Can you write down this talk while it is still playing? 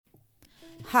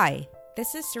Hi,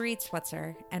 this is Sarit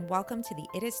Switzer, and welcome to the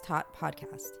It Is Taught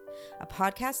podcast, a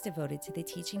podcast devoted to the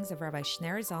teachings of Rabbi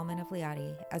Shneur Zalman of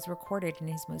Liadi as recorded in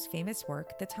his most famous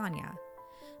work, the Tanya.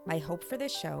 My hope for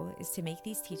this show is to make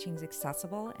these teachings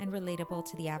accessible and relatable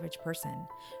to the average person,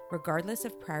 regardless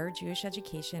of prior Jewish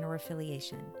education or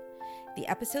affiliation. The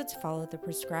episodes follow the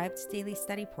prescribed daily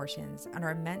study portions and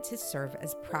are meant to serve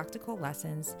as practical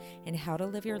lessons in how to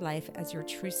live your life as your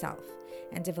true self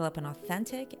and develop an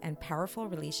authentic and powerful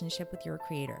relationship with your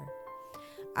Creator.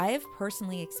 I have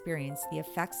personally experienced the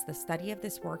effects the study of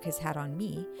this work has had on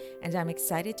me, and I'm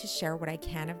excited to share what I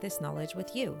can of this knowledge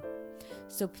with you.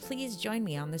 So please join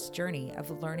me on this journey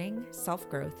of learning,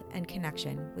 self-growth, and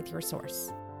connection with your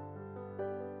source.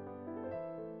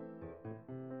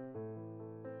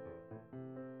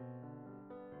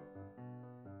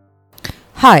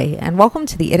 Hi, and welcome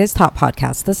to the It Is Taught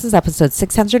podcast. This is episode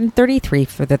 633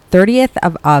 for the 30th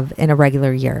of Av in a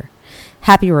regular year.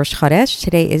 Happy Rosh Chodesh.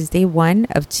 Today is day 1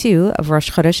 of 2 of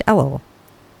Rosh Chodesh Elul.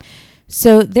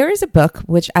 So there is a book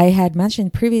which I had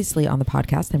mentioned previously on the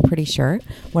podcast, I'm pretty sure.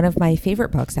 One of my favorite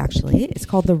books, actually. It's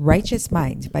called The Righteous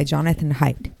Mind by Jonathan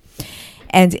Haidt.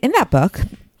 And in that book,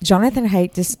 Jonathan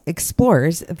Haidt just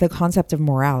explores the concept of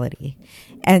morality.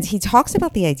 And he talks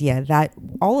about the idea that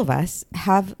all of us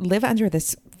live under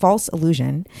this false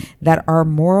illusion that our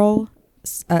moral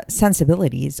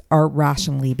sensibilities are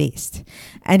rationally based.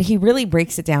 And he really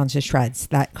breaks it down to shreds,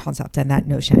 that concept and that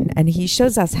notion. And he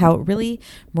shows us how really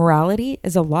morality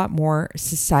is a lot more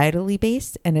societally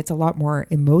based and it's a lot more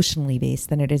emotionally based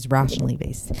than it is rationally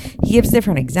based. He gives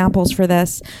different examples for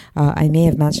this. I may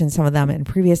have mentioned some of them in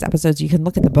previous episodes. You can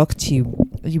look at the book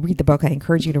you read the book. I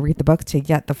encourage you to read the book to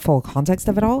get the full context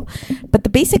of it all. But the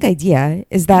basic idea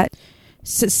is that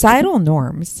societal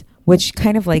norms, which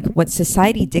kind of like what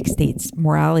society dictates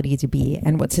morality to be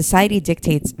and what society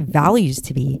dictates values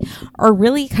to be, are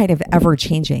really kind of ever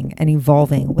changing and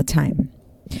evolving with time.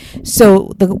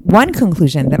 So the one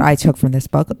conclusion that I took from this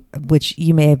book, which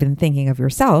you may have been thinking of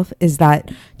yourself, is that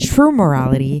true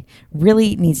morality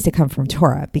really needs to come from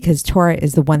Torah, because Torah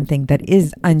is the one thing that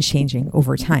is unchanging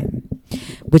over time,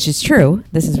 which is true.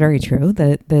 This is very true.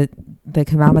 The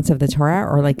commandments of the Torah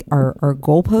are like our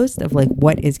goalpost of like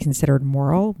what is considered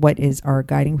moral, what is our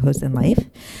guiding post in life.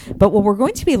 But what we're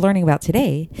going to be learning about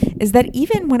today is that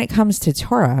even when it comes to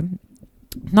Torah,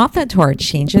 not that Torah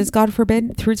changes, God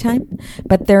forbid, through time,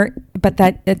 but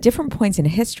that at different points in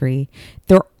history,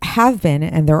 there have been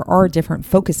and there are different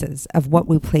focuses of what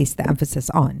we place the emphasis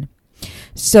on.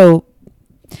 So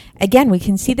again, we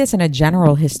can see this in a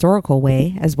general historical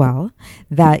way as well,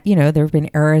 that, there have been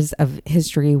eras of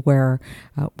history where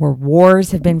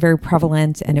wars have been very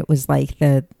prevalent, and it was like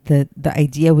the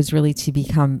idea was really to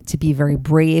be very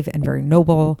brave and very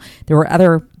noble. There were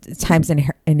other times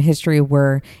in history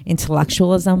where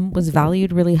intellectualism was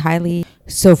valued really highly.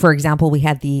 So, for example, we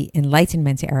had the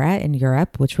Enlightenment era in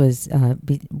Europe, which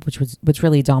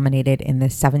really dominated in the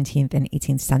 17th and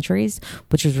 18th centuries,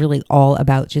 which was really all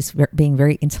about just being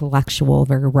very intellectual,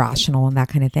 very rational, and that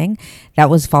kind of thing. That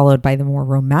was followed by the more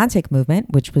romantic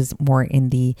movement, which was more in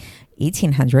the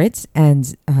 1800s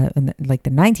and in the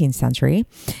 19th century.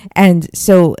 And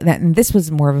so this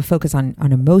was more of a focus on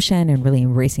emotion and really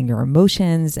embracing your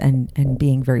emotions and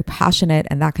being very passionate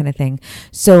and that kind of thing.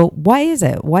 So why is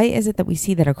it that we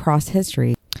see that across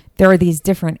history, there are these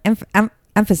different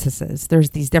emphases, there's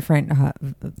these different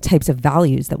types of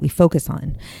values that we focus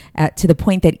on to the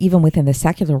point that even within the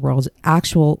secular world,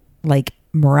 actual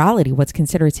morality, what's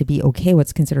considered to be okay,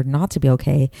 what's considered not to be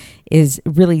okay, is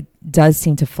really does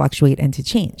seem to fluctuate and to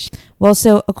change. Well,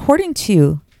 so according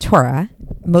to Torah,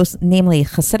 most namely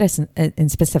Chassidus in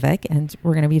specific, and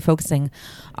we're going to be focusing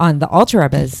on the Alter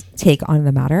Rebbe's take on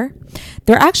the matter,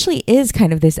 there actually is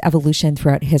kind of this evolution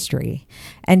throughout history.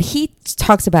 And he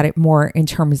talks about it more in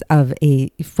terms of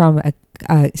from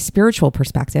a spiritual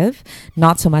perspective,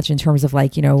 not so much in terms of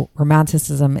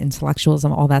romanticism,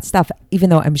 intellectualism, all that stuff, even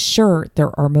though I'm sure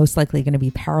there are most likely going to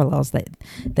be parallels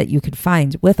that you could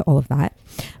find with all of that.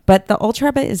 But the Alter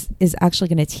Rebbe is actually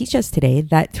going to teach us today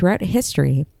that throughout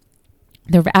history,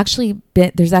 there's actually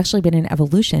been an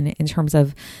evolution in terms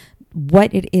of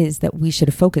what it is that we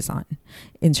should focus on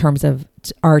in terms of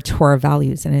our Torah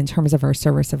values and in terms of our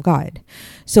service of God.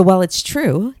 So while it's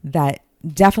true that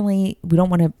definitely, we don't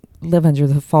want to live under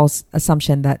the false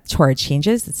assumption that Torah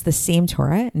changes. It's the same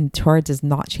Torah, and Torah does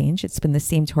not change. It's been the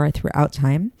same Torah throughout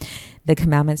time. The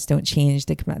commandments don't change.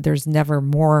 There's never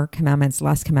more commandments,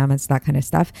 less commandments, that kind of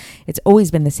stuff. It's always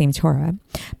been the same Torah.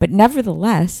 But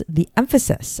nevertheless, the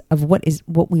emphasis of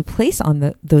what we place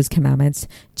on those commandments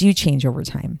do change over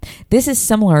time. This is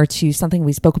similar to something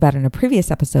we spoke about in a previous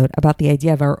episode about the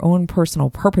idea of our own personal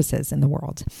purposes in the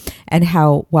world, and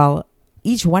how, while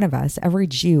each one of us, every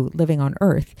Jew living on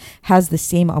earth, has the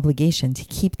same obligation to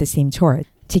keep the same Torah,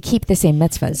 to keep the same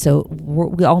mitzvahs. So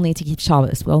we all need to keep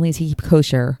Shabbos. We all need to keep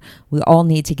kosher. We all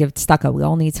need to give tzedakah. We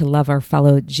all need to love our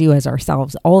fellow Jew as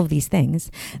ourselves, all of these things.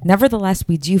 Nevertheless,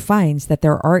 we do find that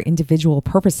there are individual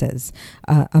purposes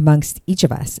amongst each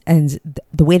of us. And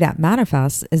the way that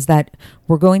manifests is that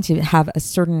we're going to have a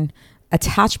certain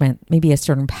attachment, maybe a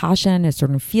certain passion, a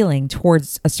certain feeling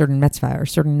towards a certain mitzvah or a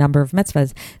certain number of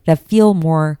mitzvahs that feel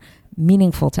more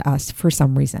meaningful to us for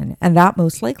some reason. And that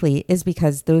most likely is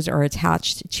because those are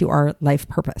attached to our life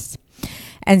purpose.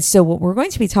 And so what we're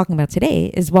going to be talking about today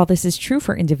is, while this is true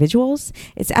for individuals,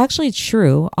 it's actually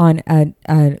true on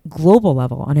a global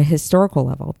level, on a historical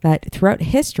level, that throughout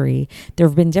history, there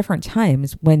have been different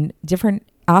times when different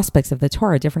aspects of the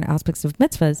Torah, different aspects of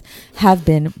mitzvahs have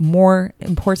been more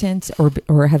important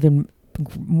or have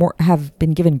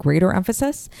been given greater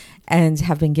emphasis and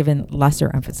have been given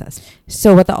lesser emphasis.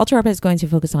 So what the Alter Rebbe is going to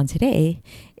focus on today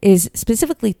is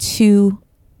specifically two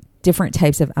different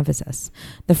types of emphasis.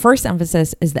 The first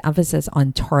emphasis is the emphasis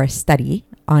on Torah study,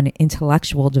 on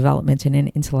intellectual development and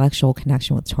an intellectual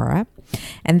connection with Torah.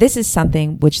 And this is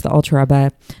something which the Alter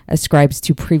Rebbe ascribes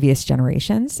to previous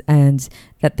generations, and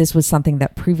that this was something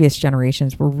that previous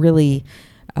generations were really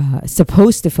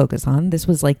supposed to focus on. This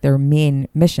was like their main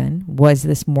mission, was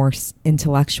this more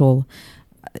intellectual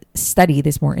study,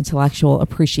 this more intellectual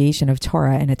appreciation of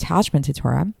Torah and attachment to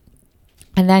Torah.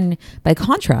 And then by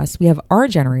contrast, we have our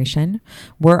generation,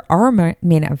 where our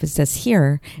main emphasis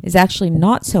here is actually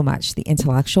not so much the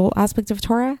intellectual aspect of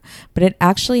Torah, but it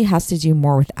actually has to do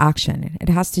more with action. It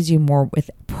has to do more with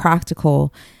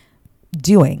practical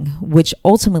doing, which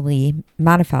ultimately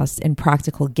manifests in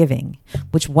practical giving,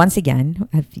 which once again,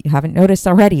 if you haven't noticed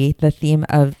already, the theme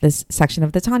of this section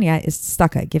of the Tanya is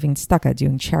tzedakah, giving tzedakah,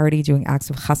 doing charity, doing acts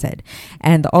of chesed.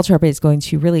 And the Alter Rebbe is going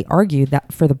to really argue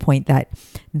that for the point that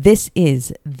this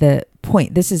is the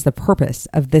point, this is the purpose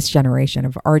of this generation,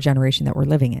 of our generation that we're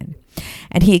living in.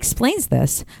 And he explains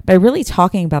this by really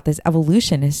talking about this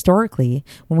evolution historically.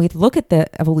 When we look at the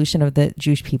evolution of the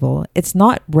Jewish people, it's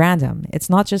not random.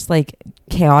 It's not just like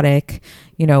chaotic,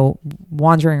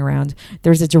 wandering around.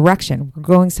 There's a direction. We're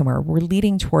going somewhere. We're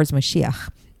leading towards Mashiach.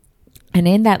 And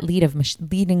in that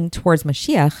leading towards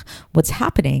Mashiach, what's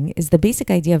happening is the basic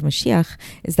idea of Mashiach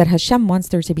is that Hashem wants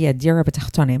there to be a dira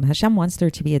b'tachtonim. Hashem wants there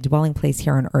to be a dwelling place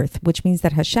here on earth, which means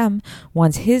that Hashem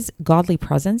wants his godly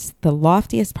presence, the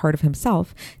loftiest part of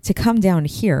himself, to come down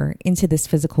here into this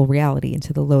physical reality,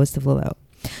 into the lowest of the low.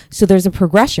 So there's a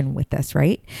progression with this,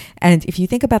 right? And if you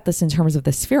think about this in terms of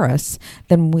the spheros,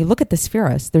 then when we look at the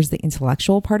spheros, there's the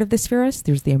intellectual part of the spheros,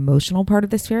 there's the emotional part of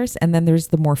the spheros, and then there's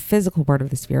the more physical part of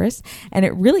the spheros. And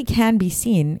it really can be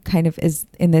seen kind of as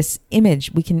in this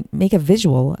image, we can make a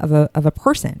visual of a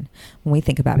person when we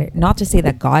think about it. Not to say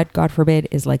that God forbid,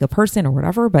 is like a person or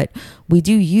whatever, but we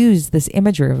do use this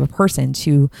imagery of a person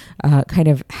to kind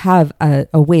of have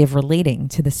a way of relating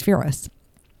to the spheros.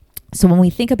 So when we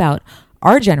think about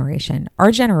our generation,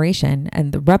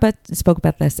 and the Rebbe spoke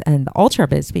about this, and the Alter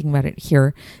Rebbe is speaking about it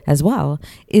here as well,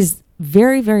 is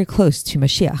very, very close to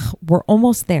Mashiach. We're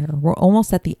almost there. We're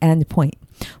almost at the end point,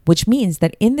 which means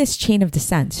that in this chain of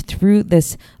descent, through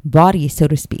this body, so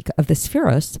to speak, of the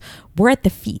spheros, we're at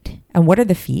the feet. And what are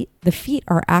the feet? The feet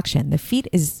are action. The feet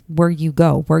is where you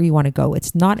go, where you want to go.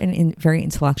 It's not a very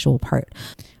intellectual part.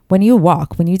 When you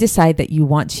walk, when you decide that you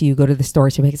want to go to the store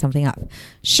to pick something up,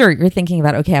 sure, you're thinking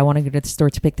about, okay, I want to go to the store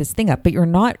to pick this thing up, but you're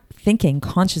not thinking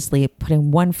consciously,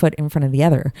 putting one foot in front of the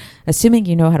other. Assuming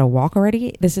you know how to walk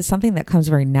already, this is something that comes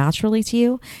very naturally to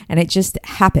you, and it just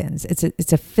happens.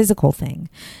 It's a physical thing.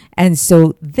 And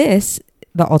so this,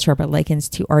 the Alter Rebbe likens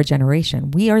to our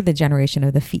generation. We are the generation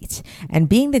of the feet. And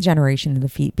being the generation of the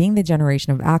feet, being the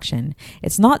generation of action,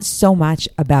 it's not so much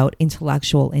about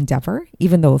intellectual endeavor,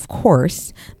 even though, of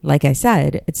course, like I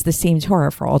said, it's the same Torah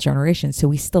for all generations. So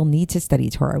we still need to study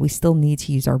Torah. We still need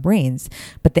to use our brains.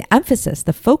 But the emphasis,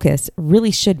 the focus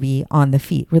really should be on the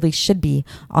feet, really should be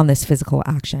on this physical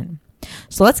action.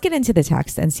 So let's get into the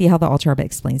text and see how the Alter Rebbe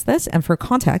explains this. And for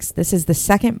context, this is the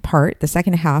second part, the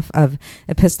second half of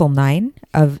Epistle 9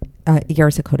 of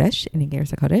Igeres HaKodesh, in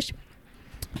Igeres HaKodesh.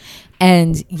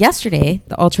 And yesterday,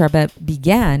 the Alter Rebbe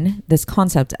began this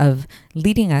concept of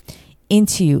leading us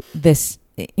into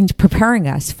preparing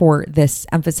us for this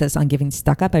emphasis on giving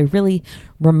tzedakah by really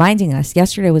reminding us.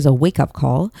 Yesterday was a wake-up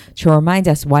call to remind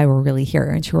us why we're really here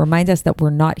and to remind us that we're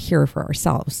not here for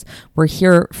ourselves. We're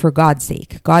here for God's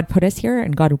sake. God put us here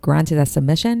and God granted us a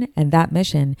mission, and that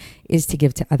mission is to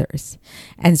give to others.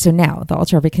 And so now the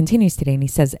Alter Rebbe continues today and he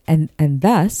says, and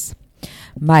thus,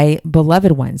 my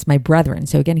beloved ones, my brethren.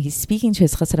 So again, he's speaking to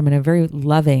his chassidim in a very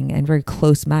loving and very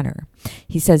close manner.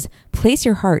 He says, place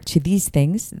your heart to these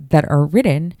things that are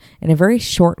written in a very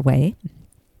short way.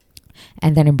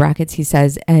 And then in brackets, he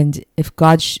says, and if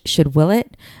God should will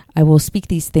it, I will speak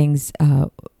these things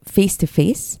face to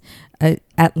face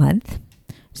at length.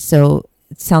 So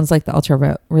it sounds like the Alter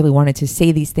Rebbe really wanted to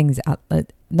say these things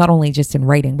not only just in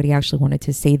writing, but he actually wanted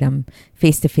to say them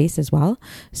face to face as well.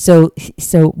 So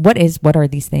what are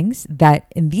these things?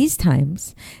 That in these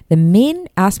times, the main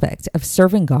aspect of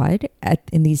serving God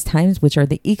in these times, which are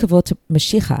the ikavot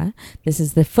Mashiach, this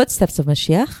is the footsteps of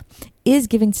Mashiach, is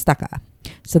giving tzedakah.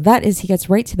 So that is, he gets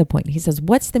right to the point. He says,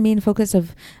 what's the main focus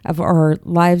of our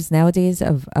lives nowadays,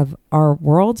 of our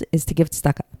world, is to give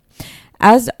tzedakah.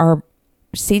 As our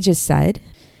sages said,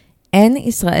 En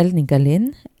Israel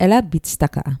nigalin ela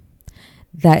bitzdaka.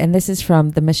 That, and this is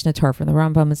from the Mishnah Torah, from the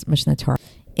Rambam's Mishnah Torah.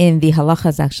 In the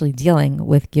halachas actually dealing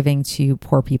with giving to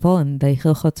poor people, in the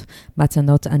Hilchot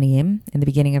Matanot Aniyim, in the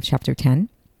beginning of chapter 10.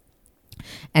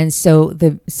 And so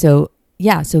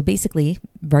basically,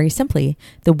 very simply,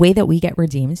 the way that we get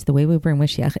redeemed, the way we bring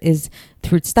Mashiach, is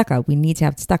through tzedakah. We need to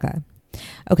have tzedakah.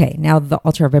 Okay, now the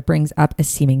Alter Rebbe brings up a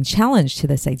seeming challenge to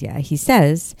this idea. He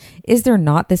says, is there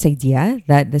not this idea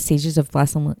that the sages of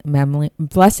blessed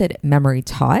memory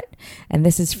taught? And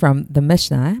this is from the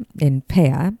Mishnah in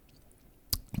Peah,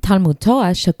 Talmud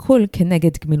Torah shakul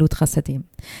keneged gmilut chasadim,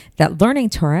 that learning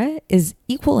Torah is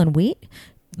equal in weight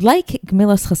like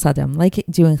gmilas chasadim, like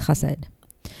doing chasad.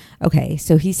 Okay,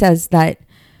 so he says that,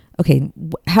 okay,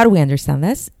 how do we understand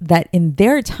this? That in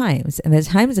their times, in the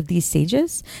times of these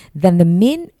sages, then the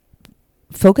main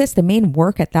focus, the main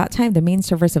work at that time, the main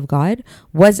service of God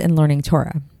was in learning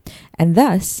Torah. And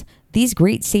thus, these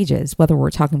great sages, whether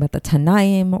we're talking about the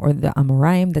Tanaim or the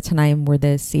Amoraim, the Tanaim were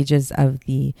the sages of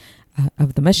the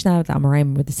Mishnah, the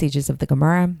Amoraim were the sages of the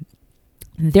Gemara,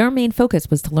 their main focus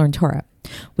was to learn Torah,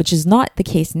 which is not the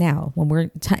case now. When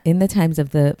we're in the times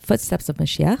of the footsteps of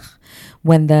Mashiach,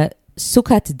 when the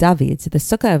Sukkot David, the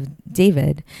Sukkah of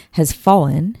David, has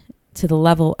fallen to the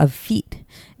level of feet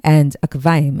and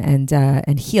akvaim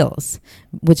and heels,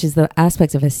 which is the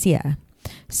aspect of Asiyah.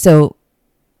 So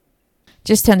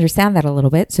just to understand that a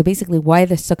little bit, so basically why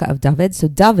the Sukkah of David? So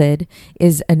the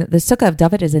Sukkah of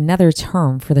David is another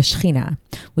term for the Shechina,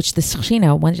 which the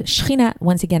Shechina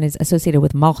once again is associated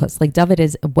with Malchus. Like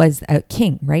David was a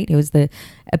king, right? It was the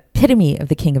epitome of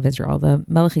the king of Israel, the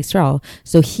Melech Yisrael.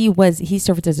 So he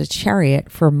served as a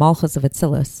chariot for Malchus of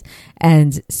Atzilus.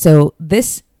 And so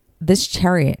this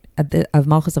chariot of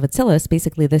Malchus of Atzilus,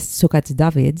 basically this Sukkot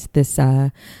David, this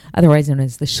otherwise known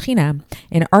as the Shechina,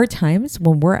 in our times,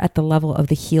 when we're at the level of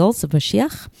the heels of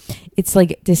Mashiach, it's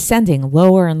like descending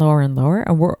lower and lower and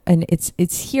lower, and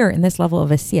it's here in this level of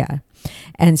Asiyah.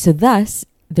 And so thus,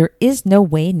 there is no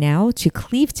way now to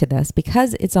cleave to this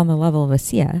because it's on the level of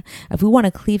Asiyah. If we want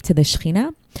to cleave to the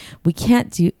Shechina, we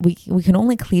can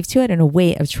only cleave to it in a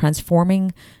way of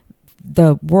transforming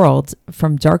the world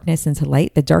from darkness into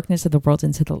light, the darkness of the world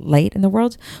into the light in the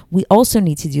world. We also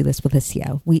need to do this with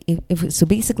Asiyah. So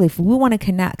basically, if we want to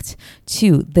connect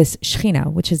to this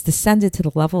Shechina, which has descended to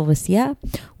the level of Asiyah,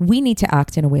 we need to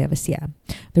act in a way of Asiyah.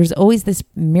 There's always this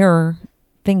mirror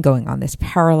thing going on, this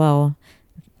parallel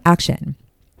action.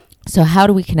 So how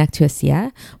do we connect to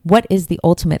Asiyah? What is the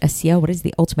ultimate Asiyah? What is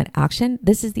the ultimate action?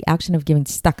 This is the action of giving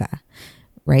tzedakah.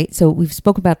 Right? So we've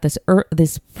spoke about this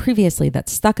previously, that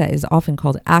tzedakah is often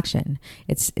called action.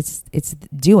 It's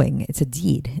doing, it's a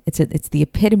deed. It's the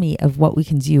epitome of what we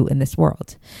can do in this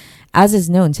world. As is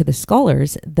known to the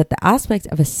scholars, that the aspect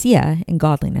of asiyah in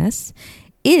godliness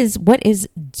is what is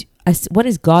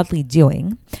godly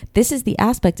doing. This is the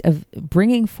aspect of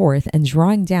bringing forth and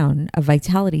drawing down a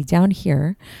vitality down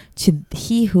here to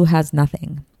he who has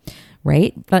nothing.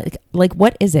 Right? But like,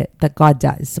 what is it that God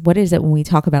does? What is it when we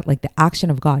talk about like the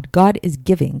action of God? God is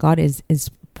giving. God is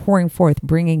pouring forth,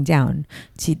 bringing down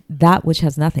to that which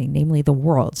has nothing, namely the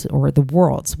worlds,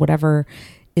 whatever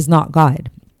is not God.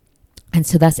 And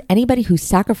so thus anybody who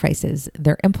sacrifices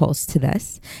their impulse to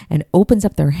this and opens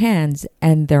up their hands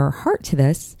and their heart to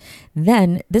this,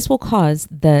 then this will cause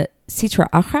the sitra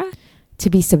achra to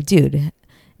be subdued.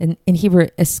 In Hebrew,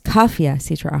 eskafia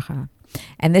sitra achra.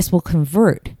 And this will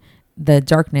convert the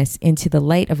darkness into the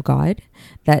light of God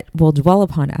that will dwell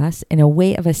upon us in a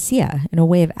way of asiyah, in a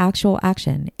way of actual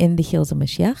action in the heels of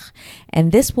Mashiach.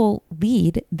 And this will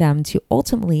lead them to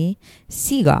ultimately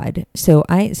see God. So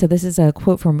this is a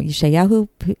quote from Yeshayahu,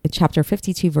 chapter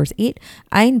 52, verse 8,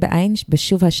 Ein be'ein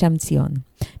b'shuv Hashem Tzion.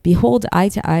 Behold, eye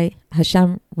to eye,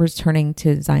 Hashem returning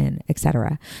to Zion,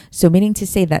 etc. So meaning to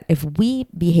say that if we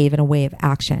behave in a way of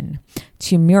action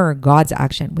to mirror God's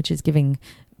action, which is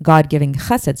God giving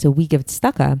chesed, so we give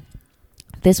tzedakah,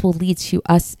 this will lead to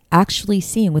us actually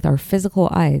seeing with our physical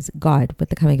eyes God with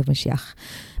the coming of Mashiach.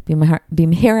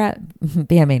 Bimhera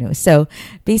b'yameinu. So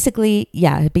basically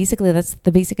that's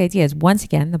the basic idea. Is once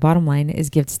again, the bottom line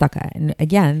is give tzedakah. And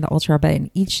again, the Alter Rebbe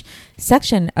in each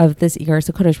section of this Igaras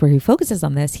HaKodesh where he focuses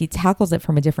on this, he tackles it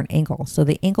from a different angle. So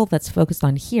the angle that's focused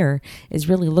on here is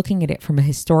really looking at it from a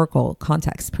historical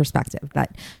context perspective.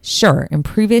 That sure, in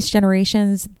previous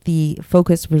generations, the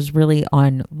focus was really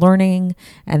on learning,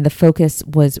 and the focus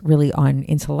was really on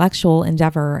intellectual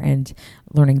endeavor and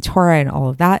learning Torah and all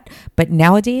of that. But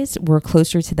nowadays, we're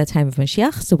closer to the time of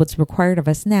Mashiach. So what's required of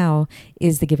us now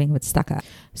is the giving of tzedakah.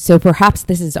 So perhaps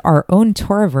this is our own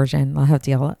Torah version,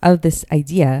 lahavdil, of this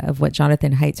idea of what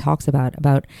Jonathan Haidt talks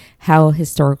about how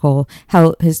societal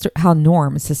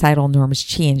norms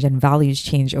change and values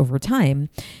change over time,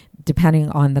 depending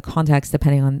on the context,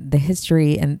 depending on the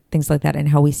history and things like that, and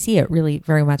how we see it really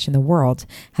very much in the world,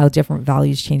 how different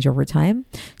values change over time.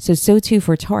 So too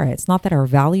for Torah. It's not that our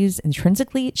values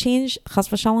intrinsically change, chas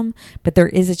v'shalom, but there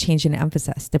is a change in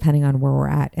emphasis depending on where we're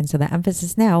at. And so the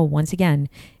emphasis now, once again,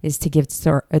 is to give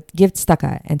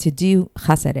tzedakah and to do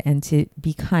chesed and to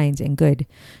be kind and good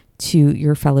to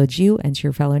your fellow Jew and to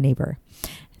your fellow neighbor.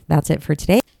 That's it for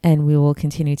today, and we will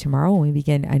continue tomorrow when we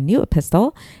begin a new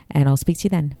epistle, and I'll speak to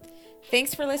you then.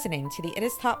 Thanks for listening to the It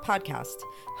Is Taught podcast,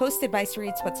 hosted by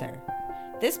Sarit Switzer.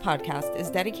 This podcast is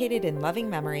dedicated in loving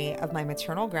memory of my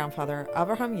maternal grandfather,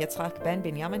 Avraham Yitzchak ben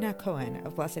Binyamin HaKohen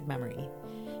of blessed memory.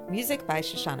 Music by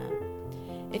Shoshana.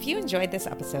 If you enjoyed this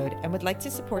episode and would like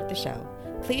to support the show,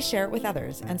 please share it with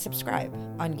others and subscribe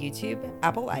on YouTube,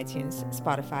 Apple iTunes,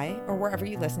 Spotify, or wherever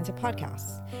you listen to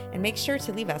podcasts. And make sure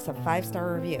to leave us a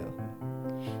 5-star review.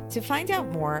 To find out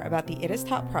more about the It Is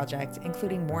Taught project,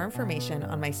 including more information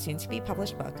on my soon-to-be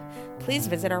published book, please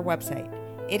visit our website,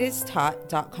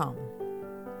 itistaught.com.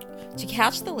 To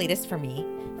catch the latest from me,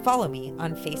 follow me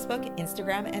on Facebook,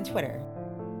 Instagram, and Twitter.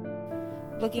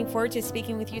 Looking forward to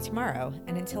speaking with you tomorrow,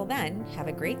 and until then, have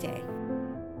a great day.